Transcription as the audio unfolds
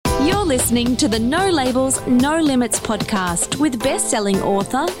You're listening to the No Labels, No Limits podcast with best-selling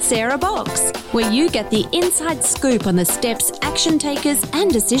author Sarah Box, where you get the inside scoop on the steps action takers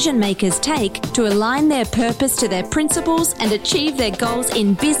and decision makers take to align their purpose to their principles and achieve their goals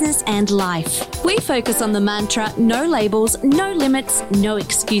in business and life. We focus on the mantra, no labels, no limits, no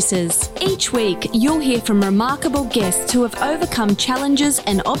excuses. Each week, you'll hear from remarkable guests who have overcome challenges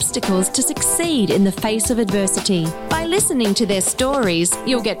and obstacles to succeed in the face of adversity. By listening to their stories,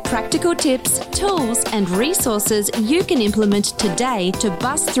 you'll get practical tips, tools, and resources you can implement today to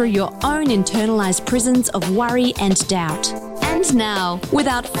bust through your own internalized prisons of worry and doubt. And now,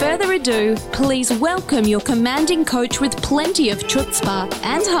 without further ado, please welcome your commanding coach with plenty of chutzpah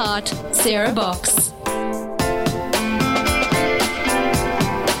and heart, Sarah Box.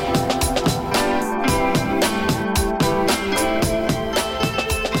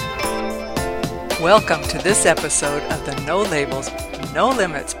 Welcome to this episode of the No Labels, No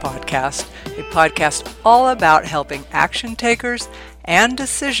Limits podcast, a podcast all about helping action takers and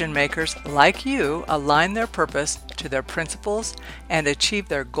decision makers like you align their purpose to their principles and achieve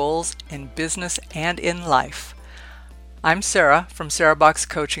their goals in business and in life. I'm Sarah from Sarah Box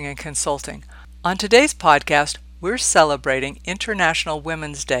Coaching and Consulting. On today's podcast, we're celebrating International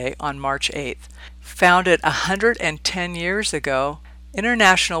Women's Day on March 8th. Founded 110 years ago,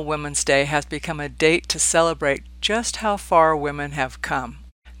 International Women's Day has become a date to celebrate just how far women have come.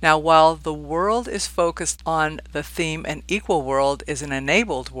 Now, while the world is focused on the theme an equal world is an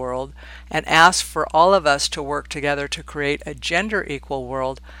enabled world and asks for all of us to work together to create a gender equal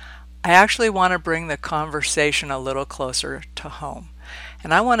world, I actually want to bring the conversation a little closer to home.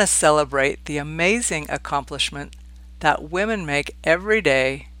 And I want to celebrate the amazing accomplishment that women make every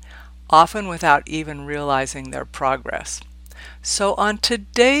day, often without even realizing their progress. So on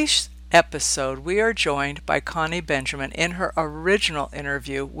today's episode, we are joined by Connie Benjamin in her original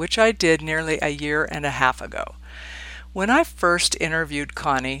interview, which I did nearly a year and a half ago. When I first interviewed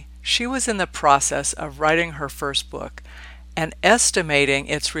Connie, she was in the process of writing her first book and estimating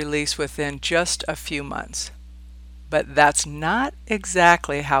its release within just a few months. But that's not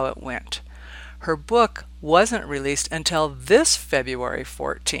exactly how it went. Her book wasn't released until this February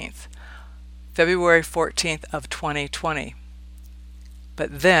 14th of 2020.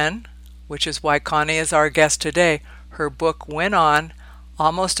 But then, which is why Connie is our guest today, her book went on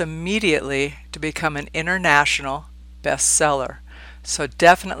almost immediately to become an international bestseller. So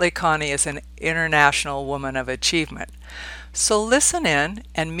definitely Connie is an international woman of achievement. So listen in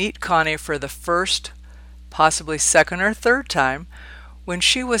and meet Connie for the first, possibly second or third time, when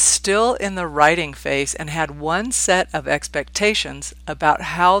she was still in the writing phase and had one set of expectations about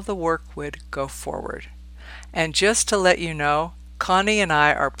how the work would go forward. And just to let you know, Connie and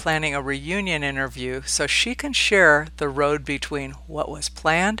I are planning a reunion interview so she can share the road between what was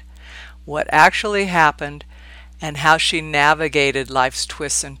planned, what actually happened, and how she navigated life's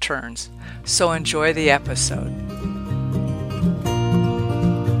twists and turns. So enjoy the episode.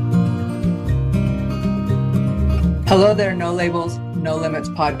 Hello there, No Labels, No Limits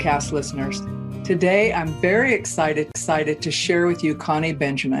podcast listeners. Today, I'm very excited to share with you Connie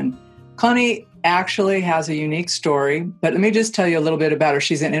Benjamin. Connie actually has a unique story, but let me just tell you a little bit about her.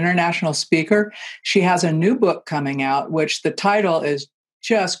 She's an international speaker. She has a new book coming out, which the title is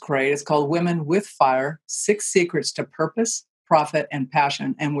just great. It's called Women with Fire, 6 Secrets to Purpose, Profit, and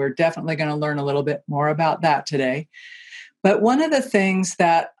Passion. And we're definitely going to learn a little bit more about that today. But one of the things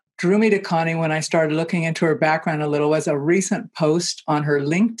that drew me to Connie when I started looking into her background a little was a recent post on her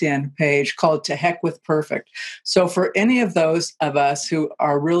LinkedIn page called To Heck with Perfect. So for any of those of us who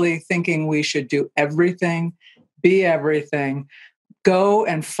are really thinking we should do everything, be everything, go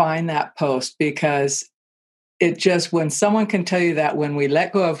and find that post, because it just, when someone can tell you that when we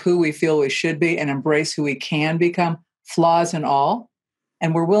let go of who we feel we should be and embrace who we can become, flaws and all,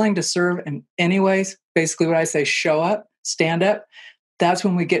 and we're willing to serve in any ways, basically what I say, show up, stand up, that's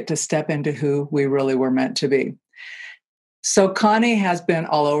when we get to step into who we really were meant to be. So Connie has been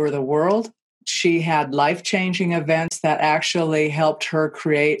all over the world. She had life-changing events that actually helped her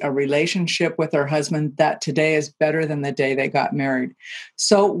create a relationship with her husband that today is better than the day they got married.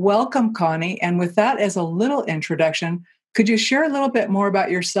 So welcome, Connie. And with that as a little introduction, could you share a little bit more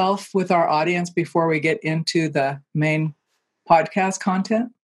about yourself with our audience before we get into the main podcast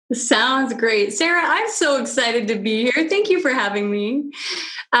content? Sounds great. Sarah, I'm so excited to be here. Thank you for having me.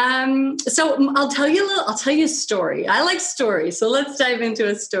 So I'll tell you a story. I like stories. So let's dive into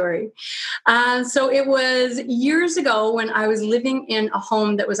a story. So it was years ago when I was living in a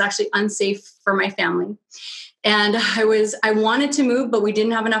home that was actually unsafe for my family. And I wanted to move, but we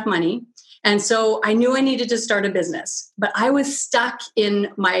didn't have enough money. And so I knew I needed to start a business, but I was stuck in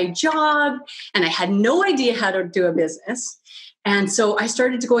my job and I had no idea how to do a business. And so I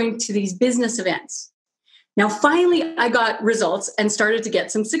started going to these business events. Now, finally, I got results and started to get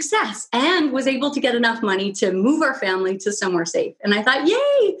some success and was able to get enough money to move our family to somewhere safe. And I thought,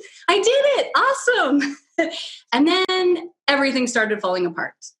 yay, I did it. Awesome. And then everything started falling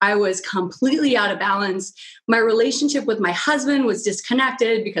apart. I was completely out of balance. My relationship with my husband was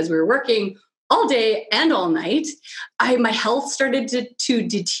disconnected because we were working all day and all night. My health started to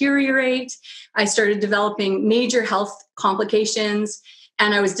deteriorate. I started developing major health complications.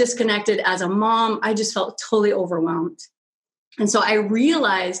 And I was disconnected as a mom. I just felt totally overwhelmed. And so I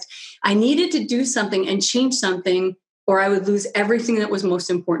realized I needed to do something and change something, or I would lose everything that was most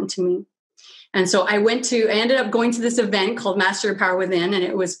important to me. And so I ended up going to this event called Master Your Power Within, and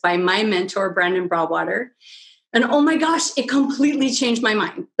it was by my mentor, Brandon Broadwater. And oh my gosh, it completely changed my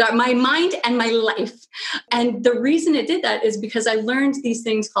mind and my life. And the reason it did that is because I learned these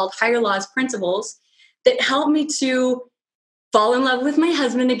things called higher laws principles that helped me to fall in love with my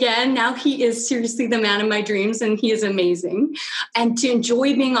husband again. Now he is seriously the man of my dreams and he is amazing. And to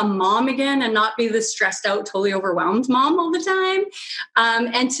enjoy being a mom again and not be this stressed out, totally overwhelmed mom all the time.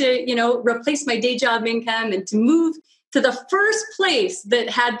 And to, replace my day job income and to move to the first place that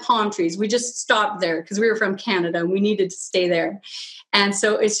had palm trees. We just stopped there because we were from Canada and we needed to stay there. And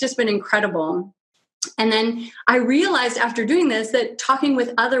so it's just been incredible. And then I realized after doing this that talking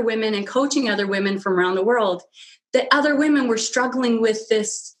with other women and coaching other women from around the world, that other women were struggling with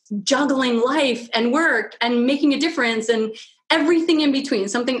this juggling life and work and making a difference and everything in between,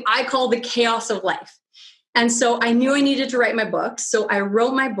 something I call the chaos of life. And so I knew I needed to write my book. So I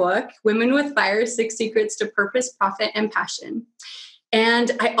wrote my book, Women with Fire, 6 Secrets to Purpose, Profit, and Passion.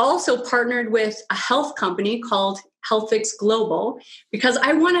 And I also partnered with a health company called HealthFix Global because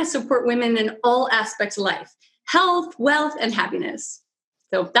I want to support women in all aspects of life, health, wealth, and happiness.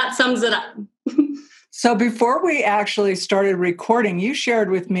 So that sums it up. So before we actually started recording, you shared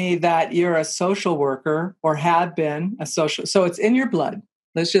with me that you're a social worker or had been a social. So it's in your blood.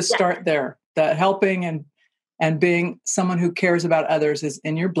 Let's just start there. That helping and being someone who cares about others is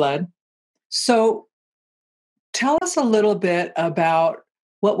in your blood. So tell us a little bit about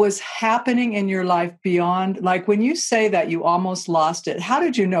what was happening in your life beyond, like when you say that you almost lost it, how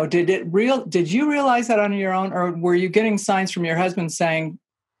did you know? Did you realize that on your own, or were you getting signs from your husband saying,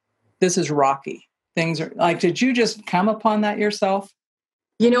 this is rocky? Things are like, did you just come upon that yourself?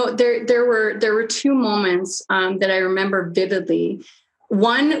 There were 2 moments that I remember vividly.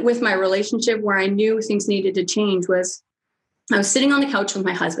 One with my relationship where I knew things needed to change was I was sitting on the couch with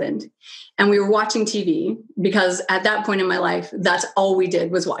my husband and we were watching TV because at that point in my life, that's all we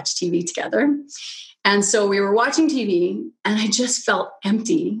did was watch TV together. And so we were watching TV and I just felt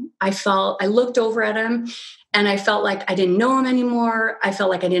empty. I looked over at him and I felt like I didn't know him anymore. I felt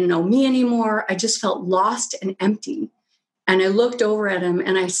like I didn't know me anymore. I just felt lost and empty. And I looked over at him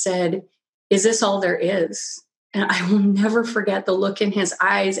and I said, is this all there is? And I will never forget the look in his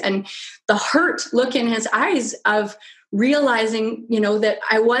eyes and the hurt look in his eyes of realizing, that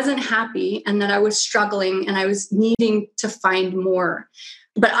I wasn't happy and that I was struggling and I was needing to find more.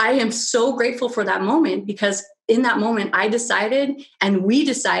 But I am so grateful for that moment because in that moment, I decided and we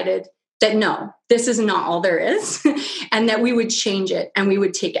decided that no, this is not all there is and that we would change it and we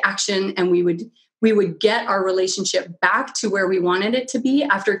would take action and we would get our relationship back to where we wanted it to be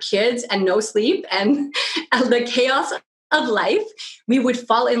after kids and no sleep and the chaos of life. We would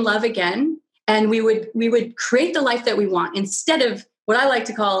fall in love again and we would create the life that we want instead of what I like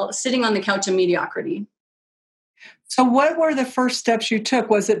to call sitting on the couch of mediocrity. So what were the first steps you took?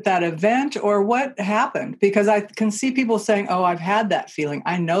 Was it that event or what happened? Because I can see people saying, oh, I've had that feeling.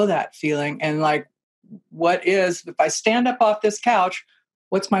 I know that feeling. And like, if I stand up off this couch,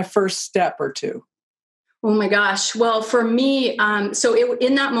 what's my first step or 2? Oh my gosh. Well, for me, in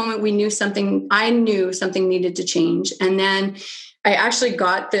that moment, I knew something needed to change. And then I actually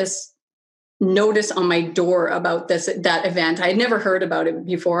got this notice on my door about that event. I had never heard about it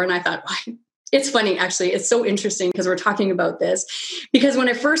before. And I thought, it's funny, actually. It's so interesting because we're talking about this. Because when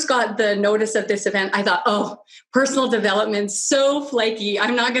I first got the notice of this event, I thought, oh, personal development, so flaky.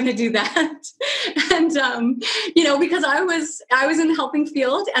 I'm not going to do that. And, because I was in the helping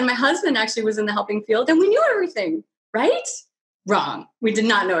field and my husband actually was in the helping field and we knew everything, right? Wrong. We did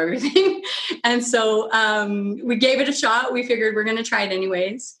not know everything. And so we gave it a shot. We figured we're going to try it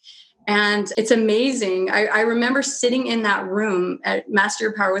anyways. And it's amazing. I remember sitting in that room at Master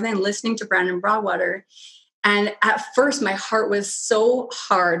Your Power Within, listening to Brandon Broadwater. And at first, my heart was so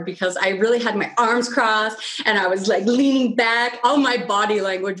hard because I really had my arms crossed and I was like leaning back. All my body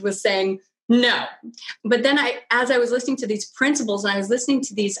language was saying, No. But then as I was listening to these principles and I was listening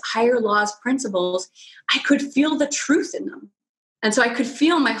to these higher laws principles, I could feel the truth in them. And so I could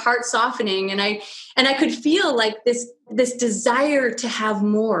feel my heart softening, and I could feel like this desire to have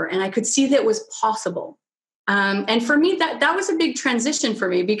more, and I could see that it was possible. And for me, that was a big transition for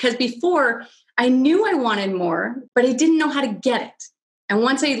me, because before I knew I wanted more, but I didn't know how to get it. And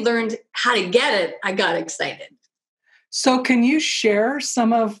once I learned how to get it, I got excited. So can you share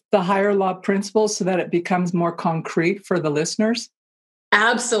some of the higher law principles so that it becomes more concrete for the listeners?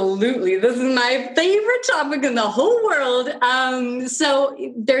 Absolutely. This is my favorite topic in the whole world. So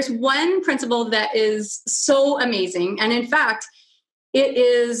there's one principle that is so amazing. And in fact, it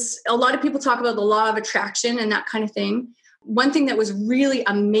is, a lot of people talk about the law of attraction and that kind of thing. One thing that was really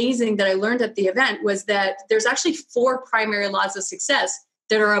amazing that I learned at the event was that there's actually 4 primary laws of success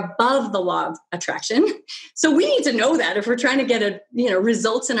that are above the law of attraction. So we need to know that if we're trying to get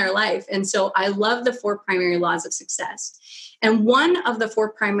results in our life. And so I love the 4 primary laws of success. And one of the 4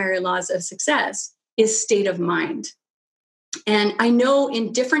 primary laws of success is state of mind. And I know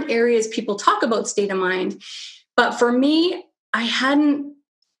in different areas people talk about state of mind, but for me,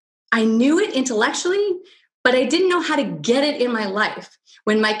 I knew it intellectually, but I didn't know how to get it in my life.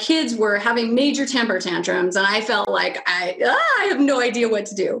 When my kids were having major temper tantrums and I felt like I have no idea what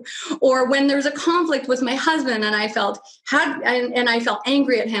to do. Or when there was a conflict with my husband and I felt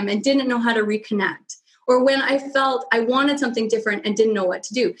angry at him and didn't know how to reconnect. Or when I felt I wanted something different and didn't know what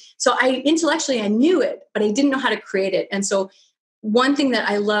to do. So intellectually I knew it, but I didn't know how to create it. And so one thing that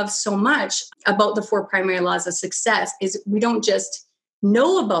I love so much about the 4 primary laws of success is we don't just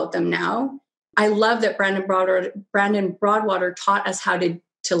know about them now. I love that Brandon Broadwater taught us how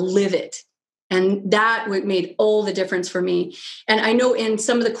to live it. And that made all the difference for me. And I know in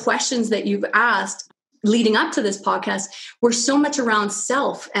some of the questions that you've asked leading up to this podcast were so much around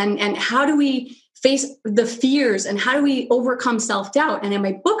self and how do we face the fears and how do we overcome self-doubt? And in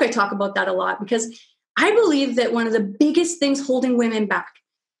my book, I talk about that a lot because I believe that one of the biggest things holding women back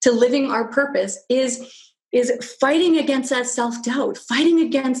to living our purpose is fighting against that self-doubt, fighting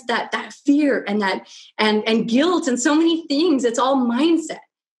against that fear and guilt and so many things. It's all mindset.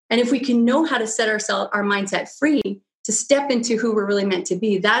 And if we can know how to set our mindset free to step into who we're really meant to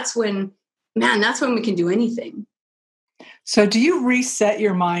be, that's when we can do anything. So do you reset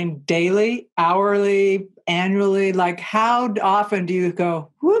your mind daily, hourly, annually? Like how often do you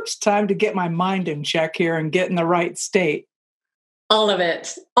go, whoops, time to get my mind in check here and get in the right state? All of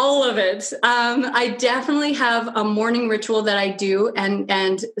it. I definitely have a morning ritual that I do,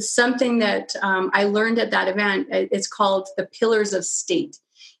 and something that I learned at that event. It's called the Pillars of State,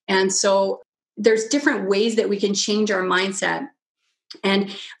 and so there's different ways that we can change our mindset.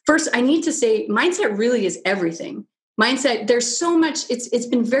 And first, I need to say, mindset really is everything. Mindset. There's so much. It's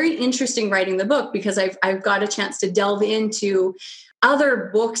been very interesting writing the book because I've got a chance to delve into other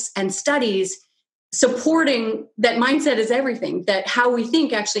books and studies supporting that mindset is everything, that how we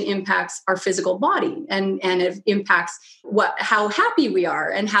think actually impacts our physical body and it impacts how happy we are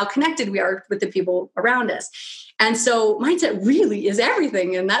and how connected we are with the people around us. And so mindset really is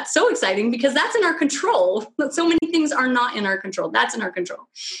everything. And that's so exciting because that's in our control. So many things are not in our control. That's in our control.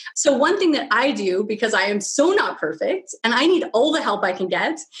 So one thing that I do, because I am so not perfect and I need all the help I can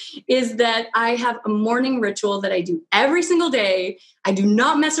get, is that I have a morning ritual that I do every single day. I do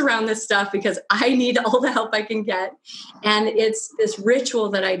not mess around this stuff because I need all the help I can get. And it's this ritual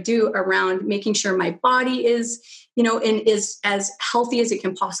that I do around making sure my body is, and is as healthy as it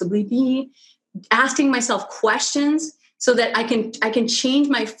can possibly be. Asking myself questions so that I can change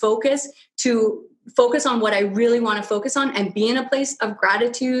my focus to focus on what I really want to focus on and be in a place of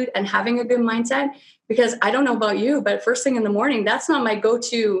gratitude and having a good mindset. Because I don't know about you, but first thing in the morning, that's not my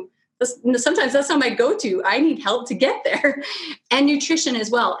go-to. Sometimes that's not my go-to. I need help to get there. And nutrition as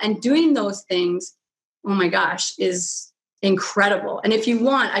well. And doing those things, oh my gosh, is incredible. And if you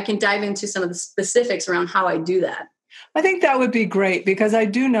want, I can dive into some of the specifics around how I do that. I think that would be great because I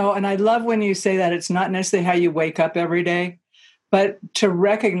do know, and I love when you say that it's not necessarily how you wake up every day, but to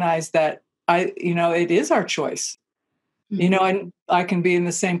recognize that it is our choice. Mm-hmm. And I can be in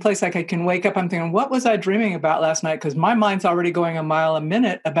the same place. Like I can wake up, I'm thinking, what was I dreaming about last night? Because my mind's already going a mile a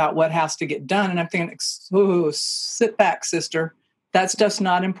minute about what has to get done. And I'm thinking, oh, sit back, sister. That stuff's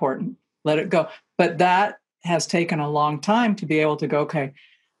not important. Let it go. But that has taken a long time to be able to go, okay,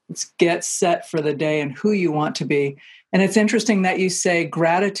 let's get set for the day and who you want to be. And it's interesting that you say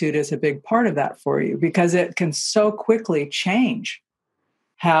gratitude is a big part of that for you because it can so quickly change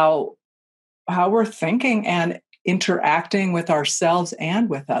how we're thinking and interacting with ourselves and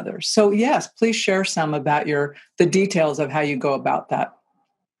with others. So yes, please share some about the details of how you go about that.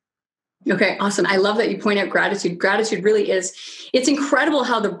 Okay, awesome. I love that you point out gratitude. Gratitude really is, it's incredible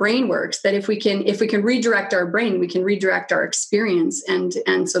how the brain works, that if we can redirect our brain, we can redirect our experience.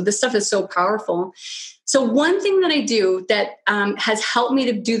 And so this stuff is so powerful. So one thing that I do that has helped me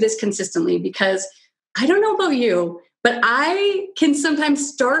to do this consistently, because I don't know about you, but I can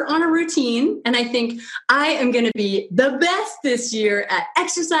sometimes start on a routine and I think I am going to be the best this year at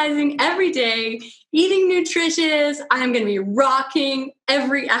exercising every day, eating nutritious. I'm going to be rocking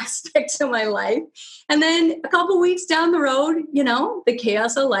every aspect of my life. And then a couple weeks down the road, the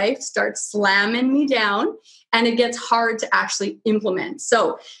chaos of life starts slamming me down and it gets hard to actually implement.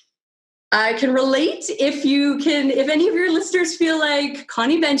 So I can relate if any of your listeners feel like,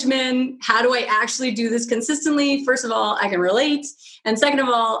 Connie Benjamin, how do I actually do this consistently? First of all, I can relate. And second of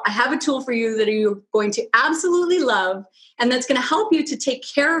all, I have a tool for you that you're going to absolutely love. And that's going to help you to take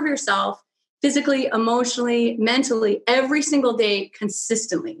care of yourself physically, emotionally, mentally, every single day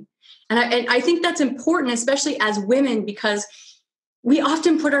consistently. And I think that's important, especially as women, because we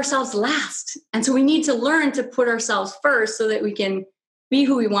often put ourselves last. And so we need to learn to put ourselves first so that we can be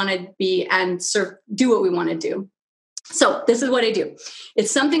who we want to be and do what we want to do. So this is what I do.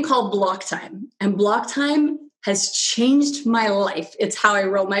 It's something called block time. And block time has changed my life. It's how I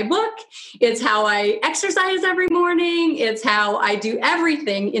wrote my book. It's how I exercise every morning. It's how I do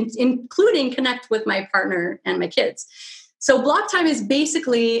everything, including connect with my partner and my kids. So block time is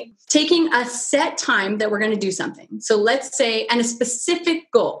basically taking a set time that we're going to do something. So let's say, and a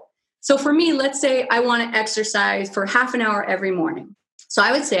specific goal. So for me, let's say I want to exercise for half an hour every morning. So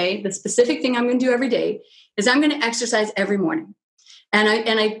I would say the specific thing I'm going to do every day is I'm going to exercise every morning. And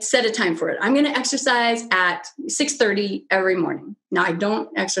I set a time for it. I'm going to exercise at 6:30 every morning. Now, I don't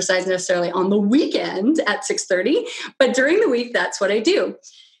exercise necessarily on the weekend at 6:30, but during the week, that's what I do.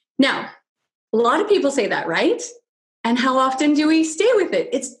 Now, a lot of people say that, right? And how often do we stay with it?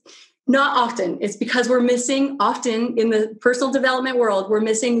 It's not often. It's because we're missing, often in the personal development world, we're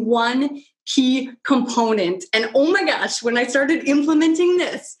missing one key component. And oh my gosh, when I started implementing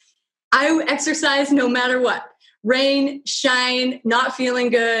this, I exercise no matter what. Rain, shine, not feeling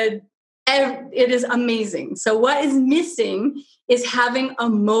good. It is amazing. So what is missing is having a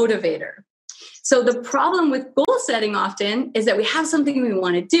motivator. So the problem with goal setting often is that we have something we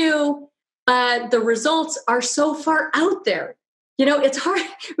want to do, but the results are so far out there. It's hard.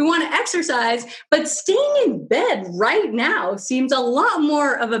 We want to exercise, but staying in bed right now seems a lot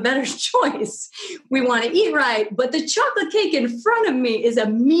more of a better choice. We want to eat right, but the chocolate cake in front of me is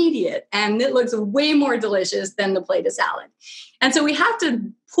immediate and it looks way more delicious than the plate of salad. And so we have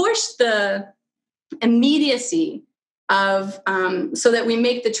to push the immediacy of so that we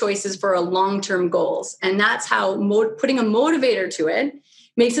make the choices for our long-term goals. And that's how putting a motivator to it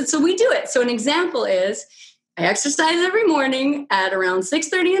makes it so we do it. So an example is, I exercise every morning at around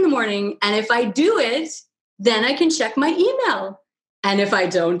 6:30 in the morning. And if I do it, then I can check my email. And if I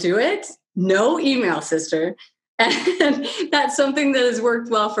don't do it, no email, sister. And that's something that has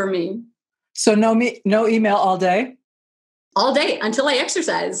worked well for me. So no email all day? All day until I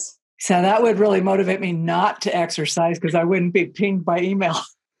exercise. So that would really motivate me not to exercise because I wouldn't be pinged by email.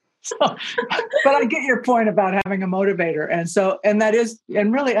 So, but I get your point about having a motivator. And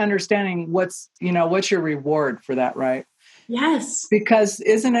really understanding what's your reward for that, right? Yes. Because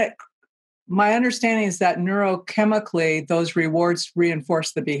my understanding is that neurochemically, those rewards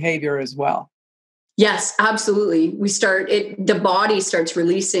reinforce the behavior as well. Yes, absolutely. The body starts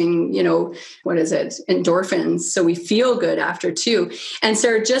releasing, endorphins. So we feel good after too. And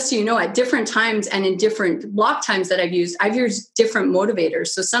Sarah, just so you know, at different times and in different block times that I've used different motivators.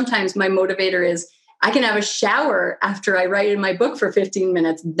 So sometimes my motivator is I can have a shower after I write in my book for 15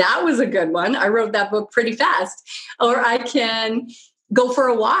 minutes. That was a good one. I wrote that book pretty fast. Or I can go for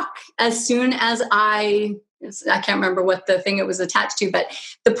a walk as soon as I can't remember what the thing it was attached to, but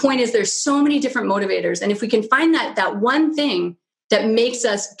the point is there's so many different motivators. And if we can find that one thing that makes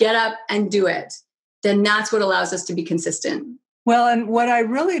us get up and do it, then that's what allows us to be consistent. Well, and what I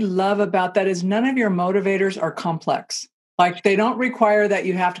really love about that is none of your motivators are complex. Like they don't require that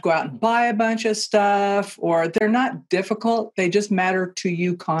you have to go out and buy a bunch of stuff, or they're not difficult. They just matter to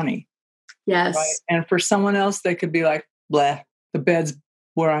you, Connie. Yes. Right? And for someone else, they could be like, bleh, the bed's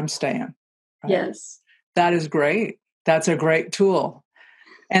where I'm staying. Right? Yes. That is great. That's a great tool.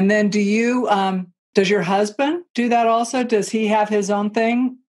 And then does your husband do that also? Does he have his own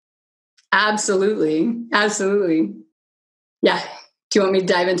thing? Absolutely. Absolutely. Yeah. Do you want me to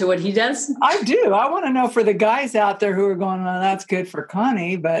dive into what he does? I do. I want to know for the guys out there who are going, well, that's good for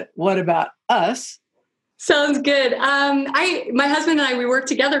Connie, but what about us? Sounds good. My husband and I, we work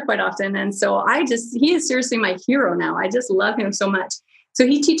together quite often. And so he is seriously my hero now. I just love him so much. So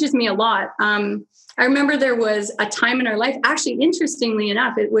he teaches me a lot. I remember there was a time in our life, actually, interestingly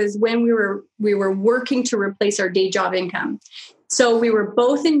enough, it was when we were working to replace our day job income. So we were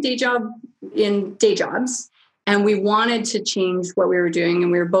both in day jobs, and we wanted to change what we were doing.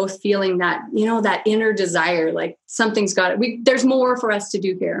 And we were both feeling that, that inner desire, like something's got it. There's more for us to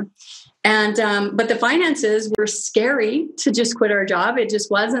do here. And, but the finances were scary to just quit our job. It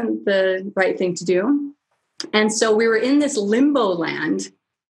just wasn't the right thing to do. And so we were in this limbo land.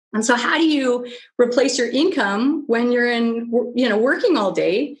 And so how do you replace your income when you're working all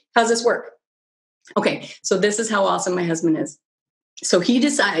day? How's this work? Okay. So this is how awesome my husband is. So he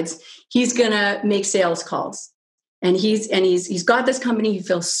decides he's going to make sales calls, and he's got this company he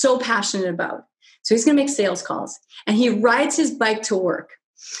feels so passionate about. So he's going to make sales calls, and he rides his bike to work.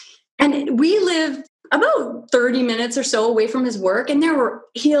 And we lived about 30 minutes or so away from his work, and there were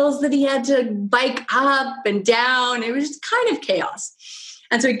hills that he had to bike up and down. It was just kind of chaos.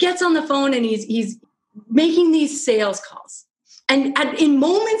 And so he gets on the phone and he's making these sales calls. And in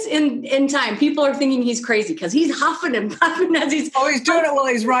moments in time, people are thinking he's crazy because he's huffing and puffing as he's... Oh, he's doing it while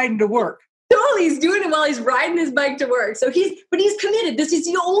he's riding to work. Totally, he's doing it while he's riding his bike to work. So he's committed. This is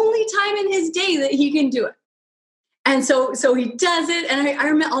the only time in his day that he can do it. And so he does it. And I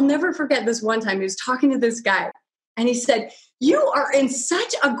remember, I'll never forget this one time. He was talking to this guy, and he said, "You are in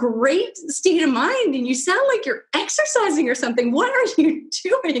such a great state of mind, and you sound like you're exercising or something. What are you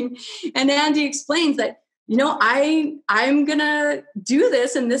doing?" And Andy explains that, I'm going to do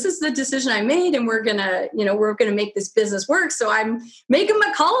this, and this is the decision I made, and we're going to make this business work. So I'm making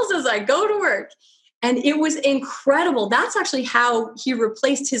my calls as I go to work. And it was incredible. That's actually how he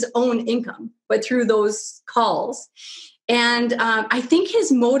replaced his own income, but through those calls. And I think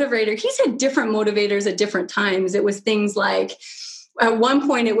his motivator, he's had different motivators at different times. It was things like, at one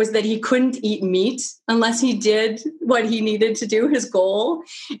point, it was that he couldn't eat meat unless he did what he needed to do, his goal.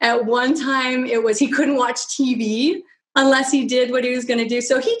 At one time, it was he couldn't watch TV unless he did what he was going to do.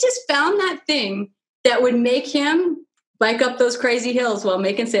 So he just found that thing that would make him bike up those crazy hills while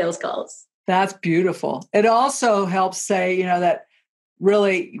making sales calls. That's beautiful. It also helps say, that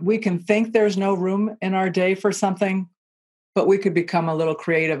really we can think there's no room in our day for something, but we could become a little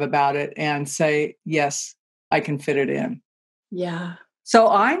creative about it and say, yes, I can fit it in. Yeah. So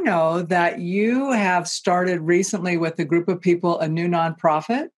I know that you have started recently with a group of people, a new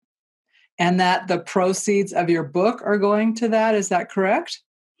nonprofit, and that the proceeds of your book are going to that. Is that correct?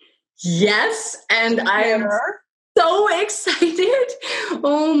 Yes. And I am so excited.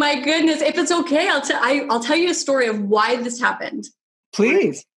 Oh my goodness. If it's okay, I'll tell you a story of why this happened.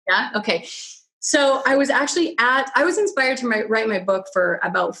 Please. Yeah. Okay. So I was inspired to write my book for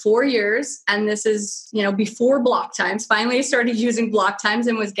about 4 years. And this is, before block times. Finally, I started using block times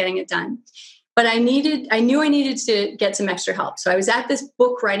and was getting it done. But I knew I needed to get some extra help. So I was at this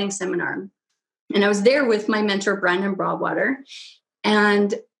book writing seminar, and I was there with my mentor, Brandon Broadwater.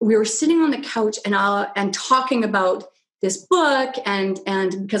 And we were sitting on the couch and talking about this book, and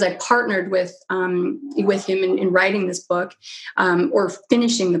because I partnered with him in writing this book, or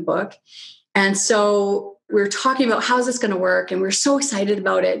finishing the book. And so we were talking about how's this going to work, and we were so excited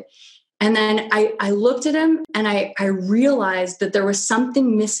about it. And then I looked at him, and I realized that there was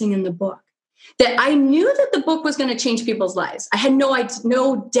something missing in the book, that I knew that the book was going to change people's lives. I had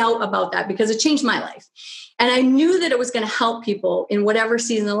no doubt about that because it changed my life. And I knew that it was going to help people in whatever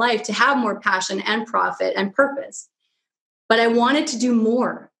season of life to have more passion and profit and purpose. But I wanted to do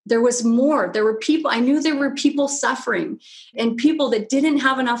more. There was more. I knew there were people suffering, and people that didn't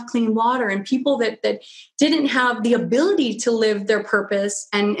have enough clean water, and people that didn't have the ability to live their purpose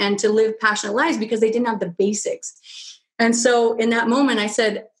and to live passionate lives because they didn't have the basics. And so in that moment, I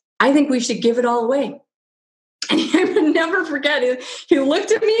said, I think we should give it all away. And I would never forget it. He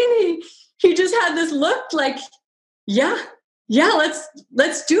looked at me, and he just had this look like, yeah,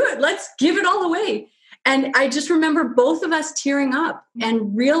 let's do it. Let's give it all away. And I just remember both of us tearing up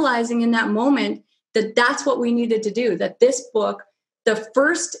and realizing in that moment that that's what we needed to do, that this book, the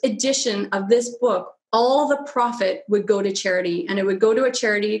first edition of this book, all the profit would go to charity. And it would go to a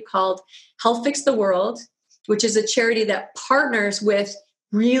charity called Help Fix the World, which is a charity that partners with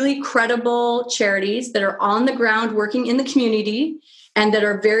really credible charities that are on the ground working in the community and that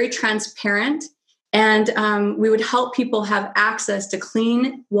are very transparent. And we would help people have access to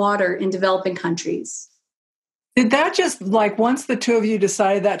clean water in developing countries. Did that just, once the two of you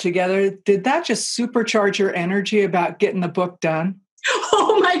decided that together, did that just supercharge your energy about getting the book done?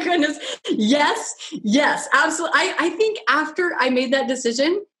 Oh my goodness. Yes, absolutely. I think after I made that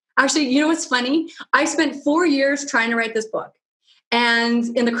decision, actually, what's funny? I spent 4 years trying to write this book.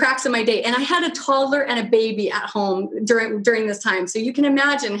 and in the cracks of my day. And I had a toddler and a baby at home during this time. So you can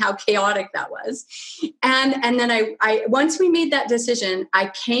imagine how chaotic that was. And then I once we made that decision,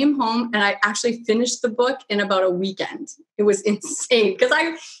 I came home and I actually finished the book in about a weekend. It was insane because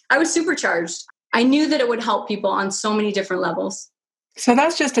I was supercharged. I knew that it would help people on so many different levels. So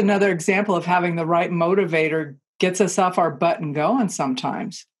that's just another example of having the right motivator gets us off our butt and going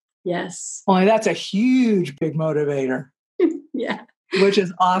sometimes. Yes. Only that's a huge, big motivator. Yeah. Which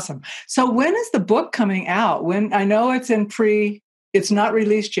is awesome. So when is the book coming out? When I know it's it's not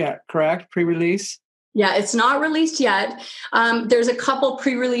released yet, correct? Pre-release? Yeah, it's not released yet. There's a couple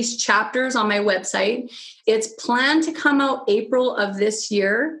pre-release chapters on my website. It's planned to come out April of this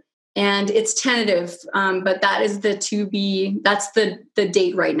year, and it's tentative, but that is that's the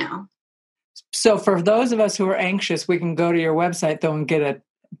date right now. So for those of us who are anxious, we can go to your website though and get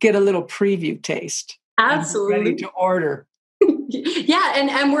a little preview taste. Absolutely. Ready to order. Yeah,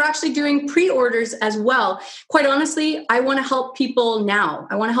 and we're actually doing pre-orders as well. Quite honestly, I want to help people now.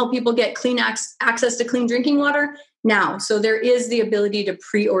 I want to help people get clean access to clean drinking water now. So there is the ability to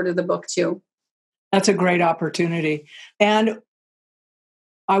pre-order the book too. That's a great opportunity. And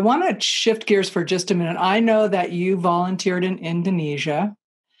I want to shift gears for just a minute. I know that you volunteered in Indonesia.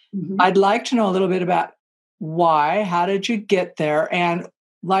 Mm-hmm. I'd like to know a little bit about why, how did you get there, and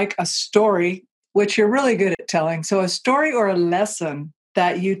like a story, which you're really good at telling. So a story or a lesson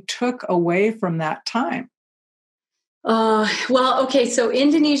that you took away from that time. Well, okay. So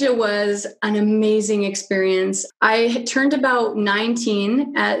Indonesia was an amazing experience. I had turned about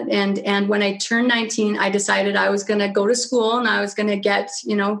 19 and when I turned 19, I decided I was going to go to school and I was going to get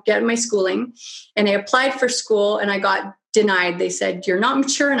my schooling, and I applied for school and I got denied. They said, "You're not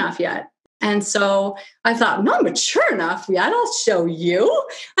mature enough yet." And so I thought, I'm not mature enough yet. I'll show you.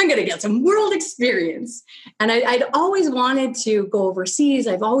 I'm going to get some world experience. And I'd always wanted to go overseas.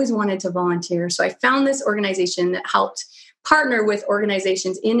 I've always wanted to volunteer. So I found this organization that helped partner with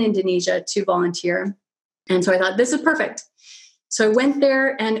organizations in Indonesia to volunteer. And so I thought, this is perfect. So I went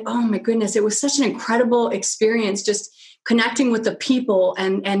there and, oh my goodness, it was such an incredible experience, just connecting with the people.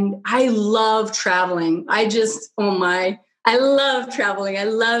 And I love traveling. I love traveling. I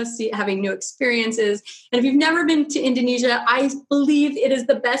love having new experiences. And if you've never been to Indonesia, I believe it is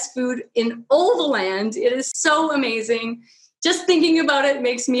the best food in all the land. It is so amazing. Just thinking about it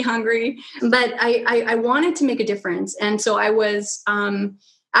makes me hungry. But I wanted to make a difference. And so I was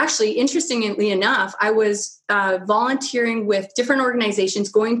actually, interestingly enough, I was volunteering with different organizations,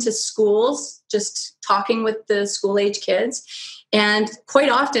 going to schools, just talking with the school-age kids. And quite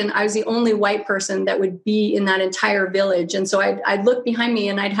often, I was the only white person that would be in that entire village. And so I'd look behind me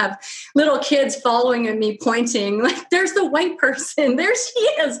and I'd have little kids following at me, pointing, like, there's the white person. There she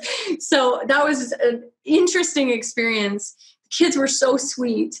is. So that was an interesting experience. Kids were so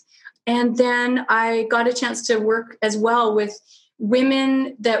sweet. And then I got a chance to work as well with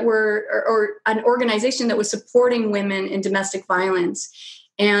women that were, or an organization that was supporting women in domestic violence.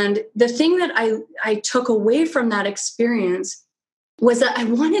 And the thing that I took away from that experience was that I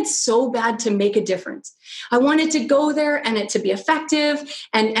wanted so bad to make a difference. I wanted to go there and it to be effective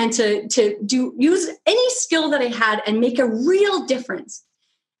and to use any skill that I had and make a real difference.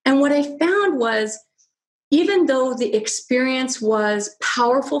 And what I found was, even though the experience was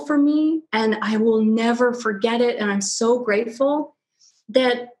powerful for me and I will never forget it, and I'm so grateful,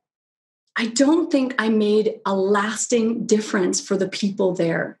 that I don't think I made a lasting difference for the people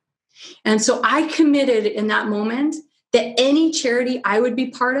there. And so I committed in that moment that any charity I would be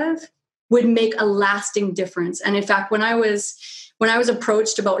part of would make a lasting difference. And in fact, when I was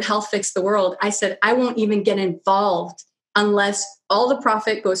approached about Health Fix the World, I said, I won't even get involved unless all the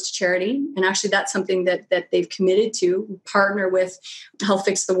profit goes to charity. And actually, that's something that they've committed to, partner with Health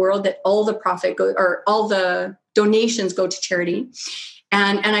Fix the World, that all the profit or all the donations go to charity.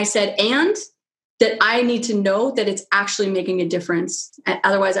 And I said, and that I need to know that it's actually making a difference.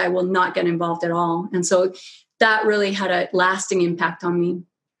 Otherwise, I will not get involved at all. And so that really had a lasting impact on me.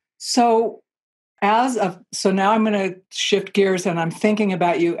 So now I'm going to shift gears, and I'm thinking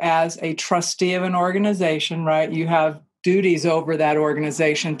about you as a trustee of an organization, right? You have duties over that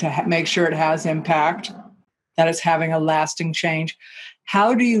organization to make sure it has impact, that it's having a lasting change.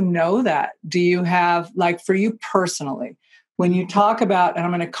 How do you know that? Do you have, like, for you personally, when you talk about, and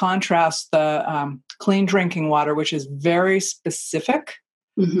I'm going to contrast the clean drinking water, which is very specific,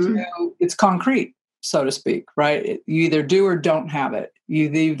 it's concrete, so to speak, right? You either do or don't have it.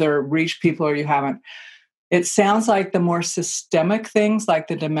 You either reach people or you haven't. It sounds like the more systemic things, like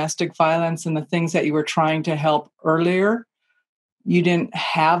the domestic violence and the things that you were trying to help earlier, you didn't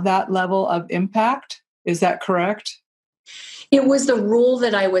have that level of impact. Is that correct? It was the role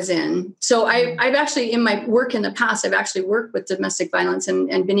that I was in. So I've actually, in my work in the past, I've actually worked with domestic violence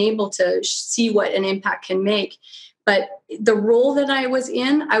and been able to see what an impact can make. But the role that I was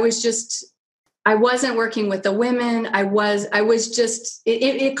in, I wasn't working with the women. I was just,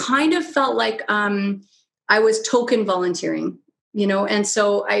 it kind of felt like I was token volunteering, and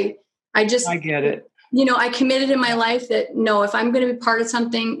so I get it. I committed in my life that no, if I'm going to be part of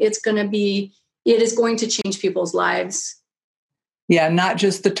something, it is going to change people's lives. Yeah, not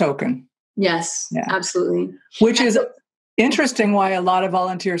just the token. Yes, yeah. Absolutely. Which is interesting why a lot of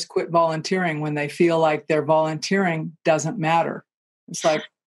volunteers quit volunteering when they feel like their volunteering doesn't matter. It's like,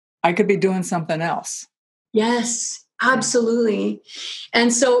 I could be doing something else. Yes, absolutely.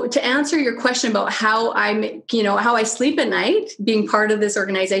 And so to answer your question about how I sleep at night being part of this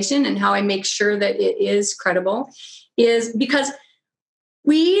organization and how I make sure that it is credible is because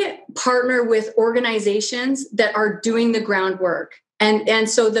we partner with organizations that are doing the groundwork. And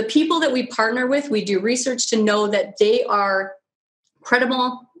so the people that we partner with, we do research to know that they are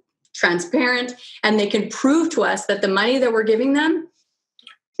credible, transparent, and they can prove to us that the money that we're giving them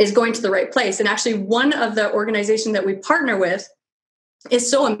is going to the right place. And actually, one of the organizations that we partner with is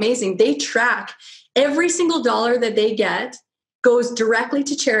so amazing. They track every single dollar that they get goes directly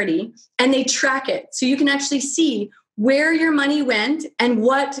to charity, and they track it. So you can actually see where your money went and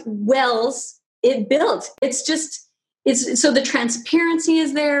what wells it built. So the transparency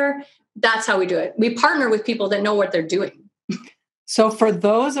is there. That's how we do it. We partner with people that know what they're doing. So for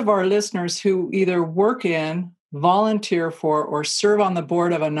those of our listeners who either work in, volunteer for, or serve on the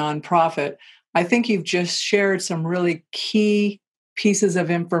board of a nonprofit, I think you've just shared some really key pieces of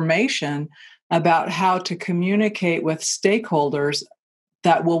information about how to communicate with stakeholders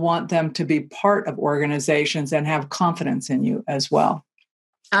that will want them to be part of organizations and have confidence in you as well.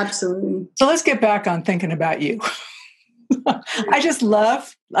 Absolutely. So let's get back on thinking about you.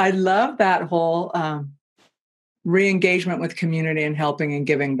 I love that whole re-engagement with community and helping and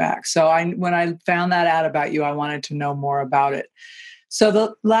giving back. So when I found that out about you, I wanted to know more about it. So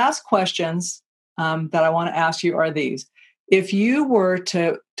the last questions that I want to ask you are these. If you were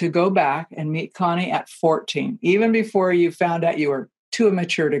to go back and meet Connie at 14, even before you found out you were too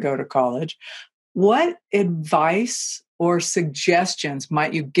immature to go to college, what advice or suggestions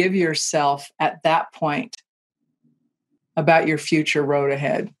might you give yourself at that point about your future road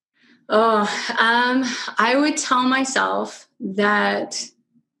ahead? I would tell myself that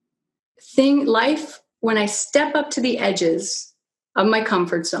life, when I step up to the edges of my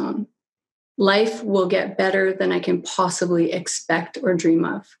comfort zone, life will get better than I can possibly expect or dream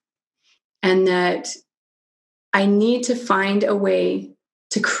of. And that I need to find a way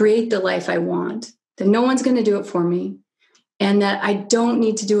to create the life I want, that no one's going to do it for me, and that I don't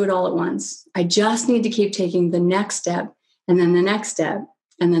need to do it all at once. I just need to keep taking the next step, and then the next step,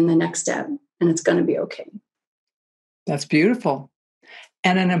 and then the next step, and it's going to be okay. That's beautiful.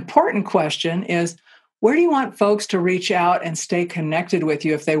 And an important question is, where do you want folks to reach out and stay connected with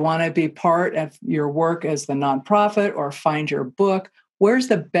you if they want to be part of your work as the nonprofit or find your book? Where's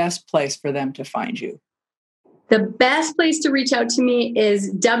the best place for them to find you? The best place to reach out to me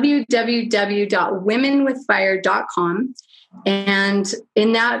is www.womenwithfire.com. And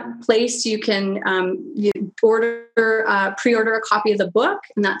in that place, you can pre-order a copy of the book.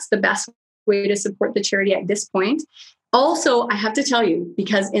 And that's the best way to support the charity at this point. Also, I have to tell you,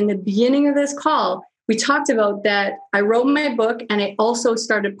 because in the beginning of this call, we talked about that I wrote my book and I also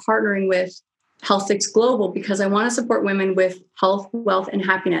started partnering with HealthFix Global because I want to support women with health, wealth, and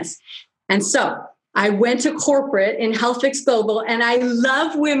happiness. And so I went to corporate in HealthFix Global, and I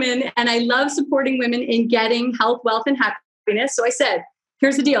love women and I love supporting women in getting health, wealth, and happiness. So I said,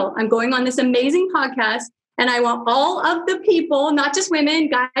 here's the deal. I'm going on this amazing podcast, and I want all of the people, not just women,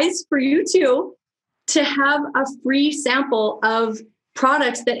 guys, for you too, to have a free sample of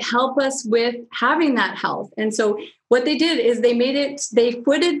products that help us with having that health. And so what they did is they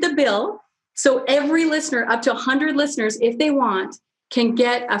footed the bill. So every listener, up to 100 listeners, if they want, can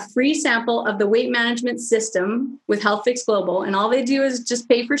get a free sample of the weight management system with HealthFix Global. And all they do is just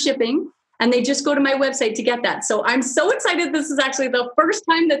pay for shipping, and they just go to my website to get that. So I'm so excited. This is actually the first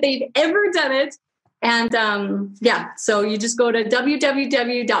time that they've ever done it. And so you just go to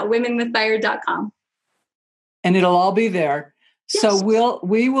www.womenwithfire.com. And it'll all be there. Yes. So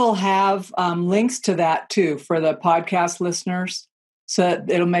we will have links to that too for the podcast listeners, so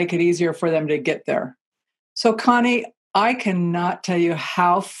it'll make it easier for them to get there. So Connie, I cannot tell you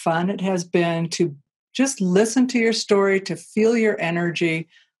how fun it has been to just listen to your story, to feel your energy.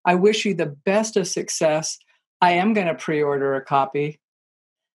 I wish you the best of success. I am going to pre-order a copy.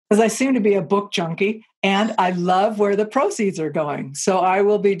 because I seem to be a book junkie and I love where the proceeds are going. So I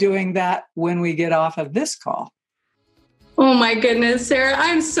will be doing that when we get off of this call. Oh my goodness, Sarah,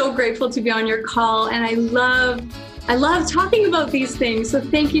 I'm so grateful to be on your call, and I love talking about these things. So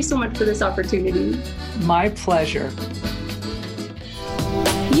thank you so much for this opportunity. My pleasure.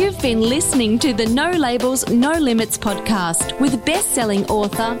 You've been listening to the No Labels, No Limits podcast with best-selling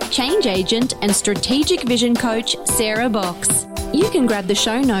author, change agent, and strategic vision coach, Sarah Box. You can grab the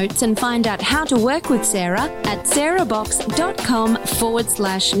show notes and find out how to work with Sarah at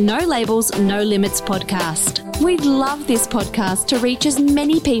sarahbox.com/No Labels, No Limits podcast. We'd love this podcast to reach as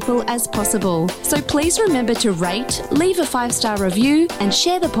many people as possible. So please remember to rate, leave a 5-star review, and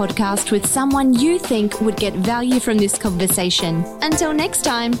share the podcast with someone you think would get value from this conversation. Until next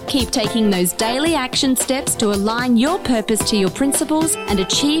time, keep taking those daily action steps to align your purpose to your principles and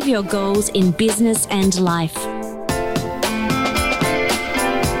achieve your goals in business and life.